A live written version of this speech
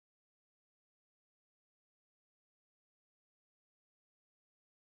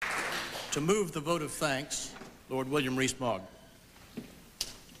To move the vote of thanks, Lord William Rees-Mogg.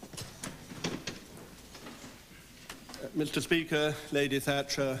 Mr. Speaker, Lady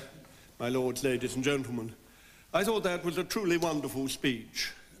Thatcher, my lords, ladies and gentlemen, I thought that was a truly wonderful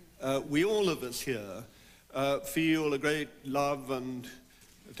speech. We all of us here feel a great love and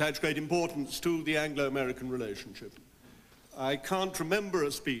attach great importance to the Anglo-American relationship. I can't remember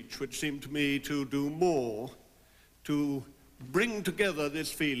a speech which seemed to me to do more to bring together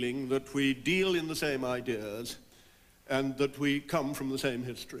this feeling that we deal in the same ideas and that we come from the same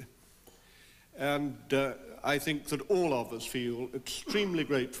history. And I think that all of us feel extremely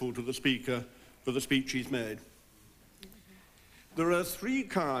grateful to the Speaker for the speech he's made. There are three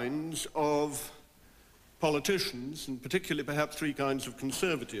kinds of politicians, and particularly perhaps three kinds of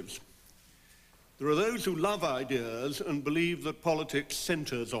conservatives. There are those who love ideas and believe that politics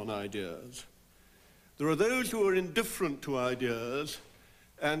centers on ideas. There are those who are indifferent to ideas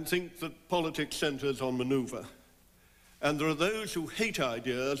and think that politics centers on maneuver. And there are those who hate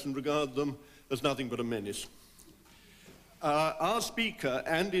ideas and regard them as nothing but a menace. Our Speaker,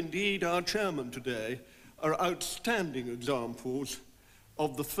 and indeed our Chairman today, are outstanding examples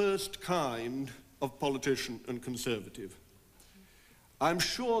of the first kind of politician and conservative. I'm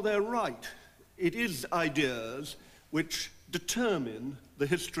sure they're right. It is ideas which determine the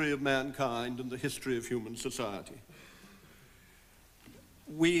history of mankind and the history of human society.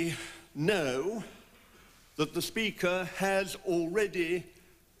 We know that the Speaker has already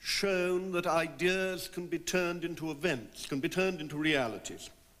shown that ideas can be turned into events, can be turned into realities.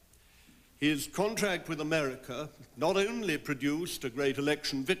 His contract with America not only produced a great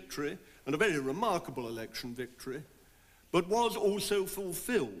election victory, and a very remarkable election victory, but was also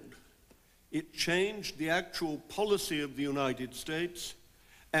fulfilled. It changed the actual policy of the United States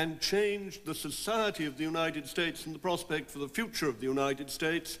and changed the society of the United States and the prospect for the future of the United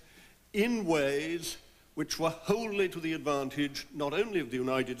States in ways which were wholly to the advantage not only of the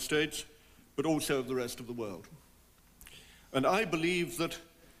United States, but also of the rest of the world. And I believe that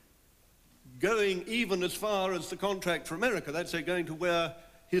going even as far as the contract for America, that's going to where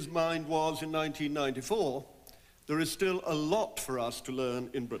his mind was in 1994, there is still a lot for us to learn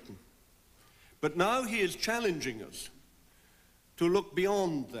in Britain. But now he is challenging us to look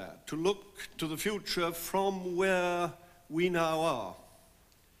beyond that, to look to the future from where we now are.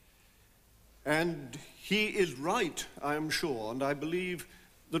 And he is right, I am sure, and I believe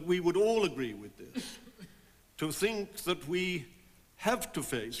that we would all agree with this, to think that we have to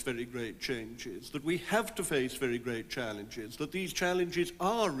face very great changes, that we have to face very great challenges, that these challenges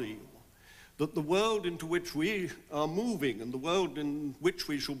are real, that the world into which we are moving and the world in which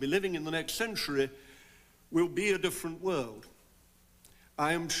we shall be living in the next century will be a different world.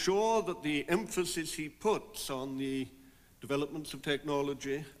 I am sure that the emphasis he puts on the developments of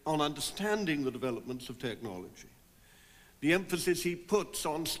technology, on understanding the developments of technology, the emphasis he puts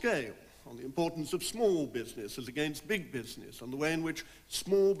on scale, on the importance of small business as against big business, on the way in which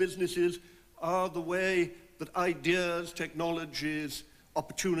small businesses are the way that ideas, technologies,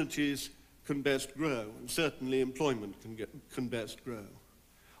 opportunities can best grow, and certainly employment can best grow.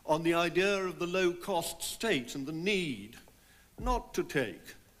 On the idea of the low-cost state and the need not to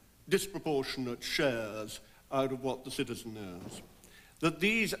take disproportionate shares out of what the citizen earns. That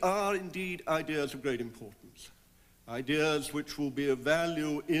these are indeed ideas of great importance, ideas which will be of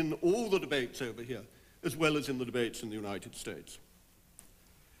value in all the debates over here, as well as in the debates in the United States.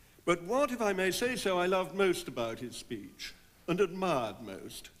 But what, if I may say so, I loved most about his speech, and admired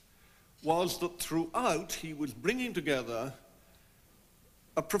most, was that throughout he was bringing together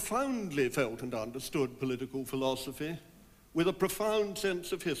a profoundly felt and understood political philosophy with a profound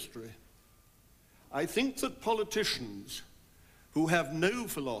sense of history. I think that politicians who have no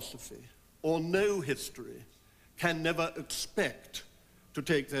philosophy or no history can never expect to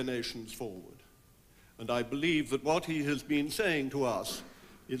take their nations forward. And I believe that what he has been saying to us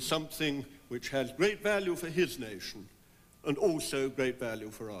is something which has great value for his nation and also great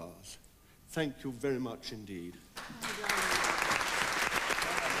value for ours. Thank you very much indeed.